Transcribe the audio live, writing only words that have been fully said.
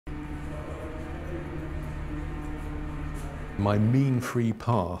My mean free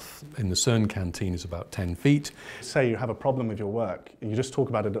path in the CERN canteen is about 10 feet. Say you have a problem with your work, and you just talk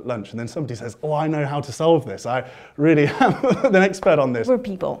about it at lunch, and then somebody says, oh, I know how to solve this. I really am an expert on this. We're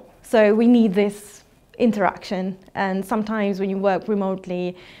people, so we need this interaction, and sometimes when you work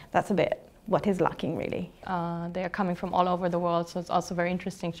remotely, that's a bit what is lacking, really. They are coming from all over the world, so it's also very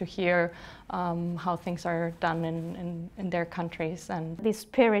interesting to hear how things are done in their countries. And this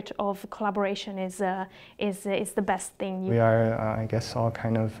spirit of collaboration is the best thing. We are, I guess, all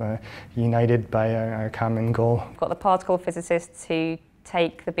kind of united by our common goal. We've got the particle physicists who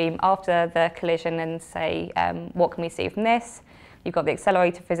take the beam after the collision and say, what can we see from this? You've got the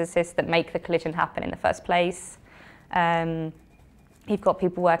accelerator physicists that make the collision happen in the first place. You've got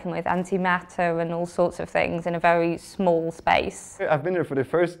people working with antimatter and all sorts of things in a very small space. I've been here for the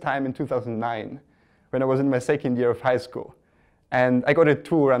first time in 2009, when I was in my second year of high school. And I got a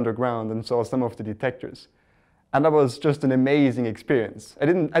tour underground and saw some of the detectors. And that was just an amazing experience. I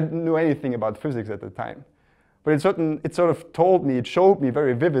didn't know anything about physics at the time. But it sort of told me, it showed me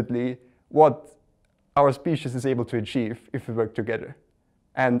very vividly what our species is able to achieve if we work together.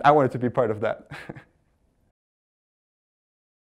 And I wanted to be part of that.